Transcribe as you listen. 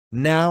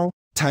Now,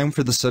 time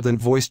for the sudden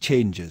voice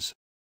changes.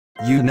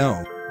 You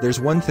know, there's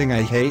one thing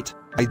I hate.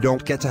 I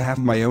don't get to have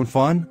my own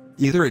fun,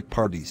 either at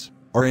parties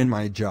or in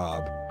my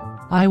job.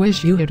 I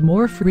wish you had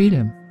more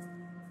freedom.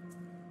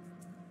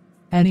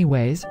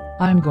 Anyways,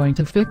 I'm going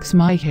to fix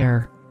my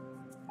hair.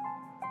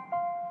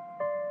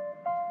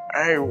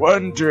 I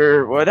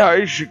wonder what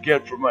I should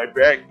get for my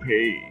back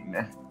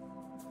pain.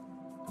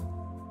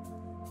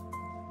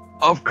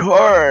 Of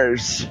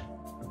course,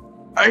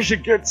 I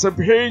should get some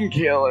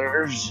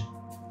painkillers,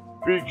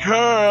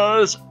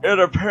 because it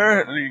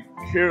apparently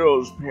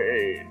kills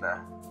pain.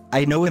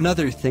 I know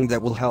another thing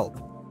that will help.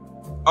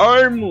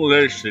 I'm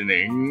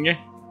listening.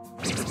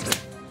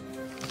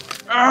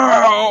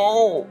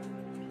 Ow!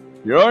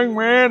 Young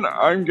man,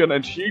 I'm gonna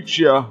teach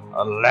you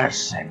a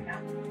lesson.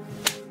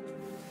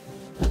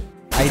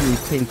 I need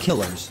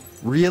painkillers,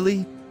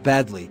 really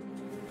badly.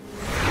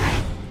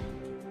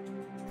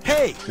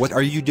 Hey, what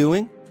are you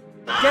doing?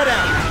 Get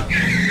out!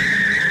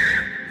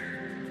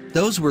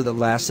 Those were the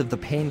last of the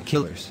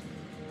painkillers.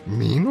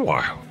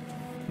 Meanwhile,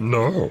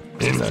 no,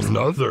 in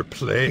another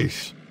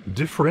place,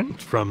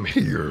 different from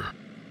here.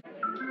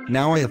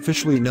 Now I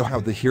officially know how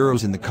the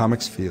heroes in the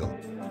comics feel.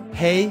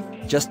 Hey,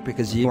 just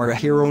because you are a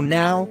hero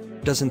now,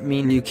 doesn't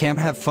mean you can't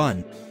have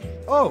fun.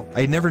 Oh,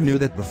 I never knew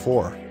that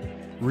before.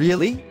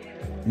 Really?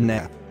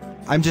 Nah,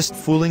 I'm just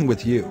fooling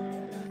with you.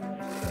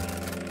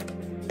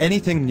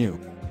 Anything new?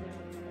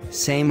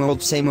 Same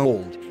old, same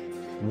old.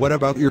 What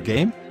about your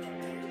game?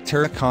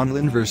 Tara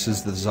Conlon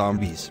versus the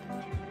zombies.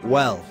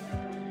 Well,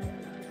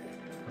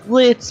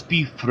 let's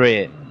be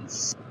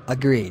friends.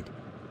 agreed.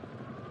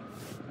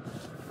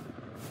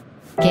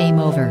 Game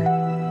over.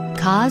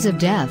 Cause of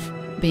death: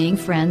 being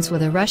friends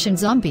with a Russian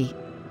zombie.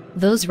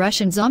 Those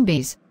Russian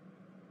zombies.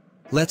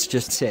 Let's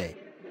just say,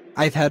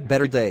 I've had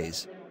better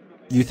days.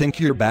 You think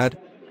you're bad?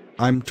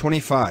 I'm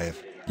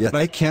 25, yet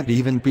I can't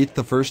even beat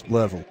the first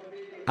level.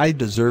 I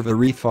deserve a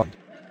refund.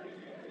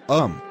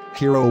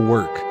 Hero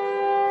work.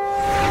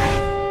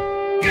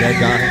 That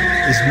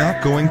guy is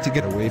not going to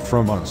get away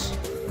from us.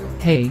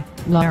 Hey,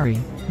 Larry,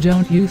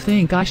 don't you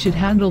think I should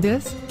handle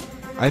this?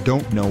 I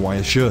don't know why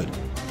I should,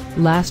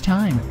 Last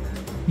time,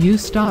 you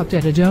stopped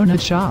at a donut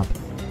shop.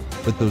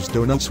 but those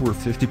donuts were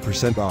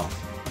 50% off.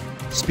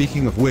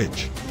 Speaking of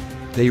which,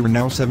 they are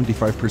now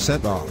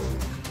 75% off.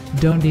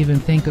 Don't even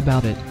think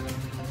about it.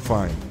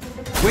 Fine.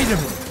 Wait a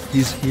minute,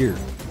 he's here.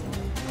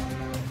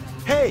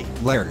 Hey,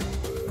 Larry,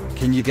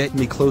 can you get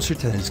me closer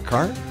to his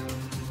car?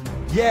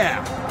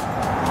 Yeah!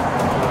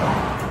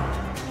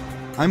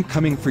 I'm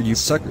coming for you,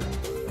 sucker.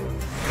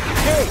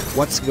 Hey,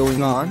 what's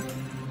going on?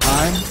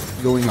 I'm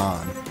going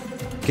on.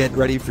 Get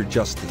ready for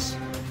justice.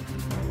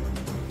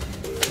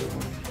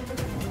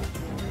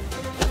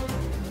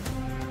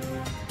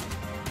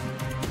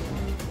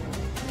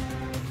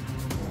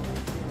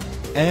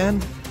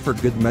 And, for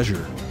good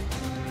measure.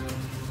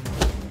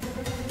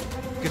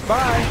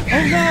 Goodbye!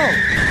 Oh no!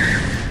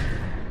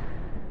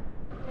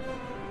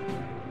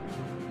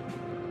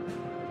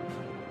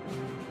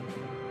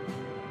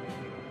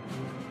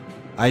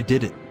 I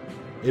did it.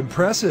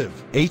 Impressive,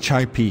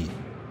 HIP.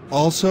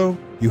 Also,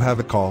 you have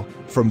a call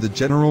from the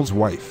General's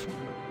wife.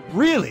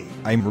 Really?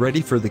 I'm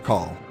ready for the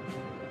call.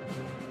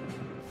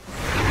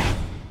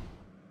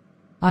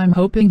 I'm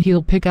hoping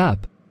he'll pick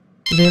up.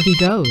 There he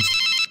goes.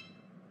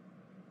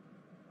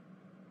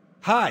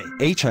 Hi,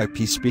 HIP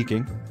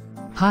speaking.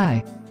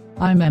 Hi,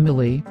 I'm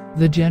Emily,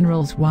 the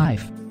General's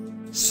wife.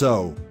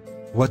 So,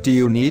 what do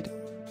you need?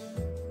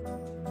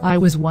 I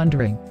was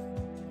wondering.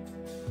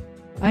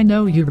 I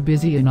know you're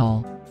busy and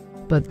all,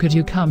 but could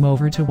you come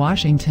over to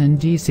Washington,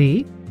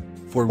 D.C.?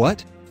 For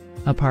what?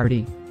 A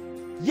party.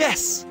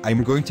 Yes!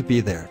 I'm going to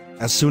be there,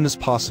 as soon as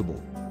possible.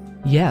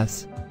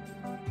 Yes.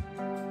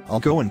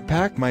 I'll go and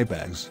pack my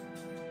bags.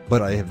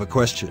 But I have a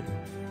question.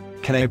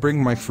 Can I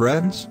bring my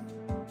friends?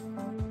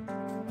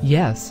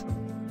 Yes.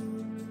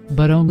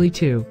 But only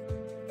two.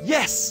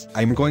 Yes!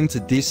 I'm going to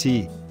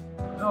DC.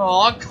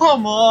 Oh,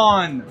 come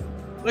on!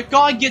 The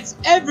guy gets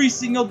every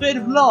single bit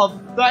of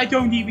love that I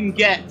don't even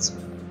get.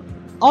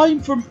 I'm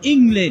from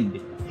England.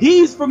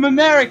 He's from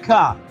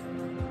America.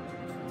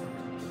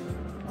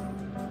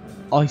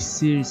 I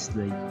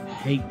seriously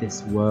hate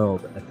this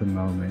world at the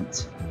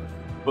moment.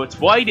 But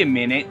wait a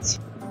minute.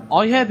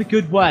 I have a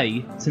good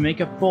way to make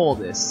up for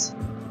this.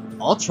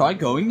 I'll try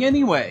going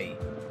anyway.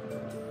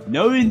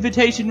 No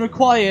invitation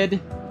required.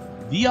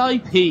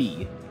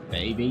 VIP,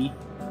 baby.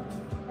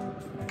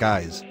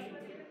 Guys.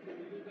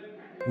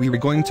 We were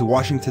going to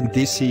Washington,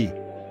 D.C.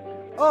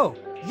 Oh,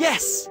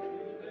 yes!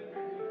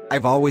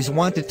 I've always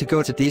wanted to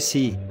go to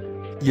D.C.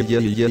 Yeah.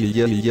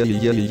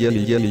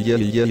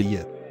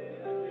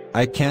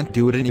 I can't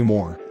do it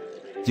anymore.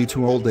 Due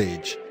to old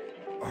age.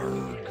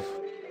 Arrgh.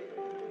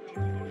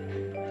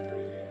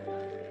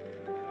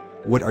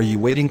 What are you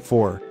waiting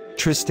for,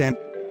 Tristan?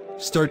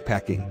 Start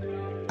packing.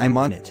 I'm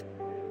on it.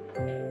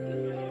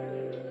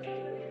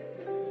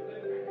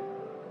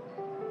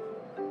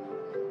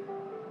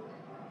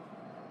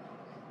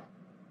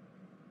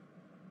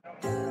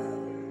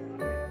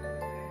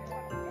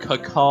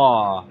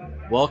 Kaka,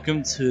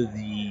 welcome to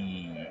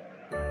the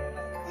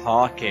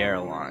Hawk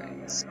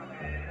Airlines.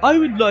 I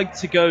would like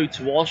to go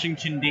to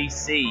Washington,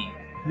 D.C.,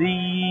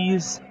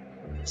 please.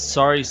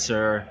 Sorry,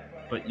 sir,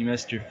 but you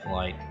missed your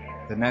flight.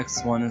 The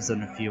next one is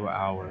in a few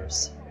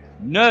hours.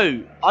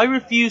 No, I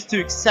refuse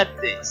to accept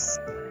this.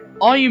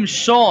 I am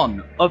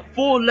Sean, of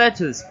 4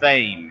 letters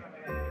fame.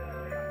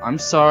 I'm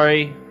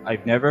sorry,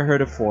 I've never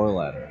heard of 4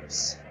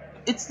 letters.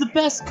 It's the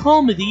best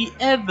comedy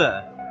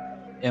ever.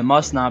 It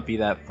must not be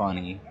that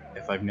funny,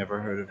 if I've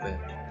never heard of it.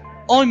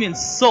 I'm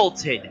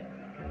insulted.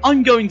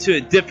 I'm going to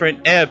a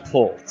different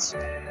airport.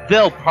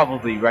 They'll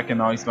probably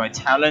recognize my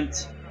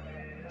talent.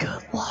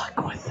 Good luck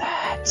with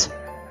that.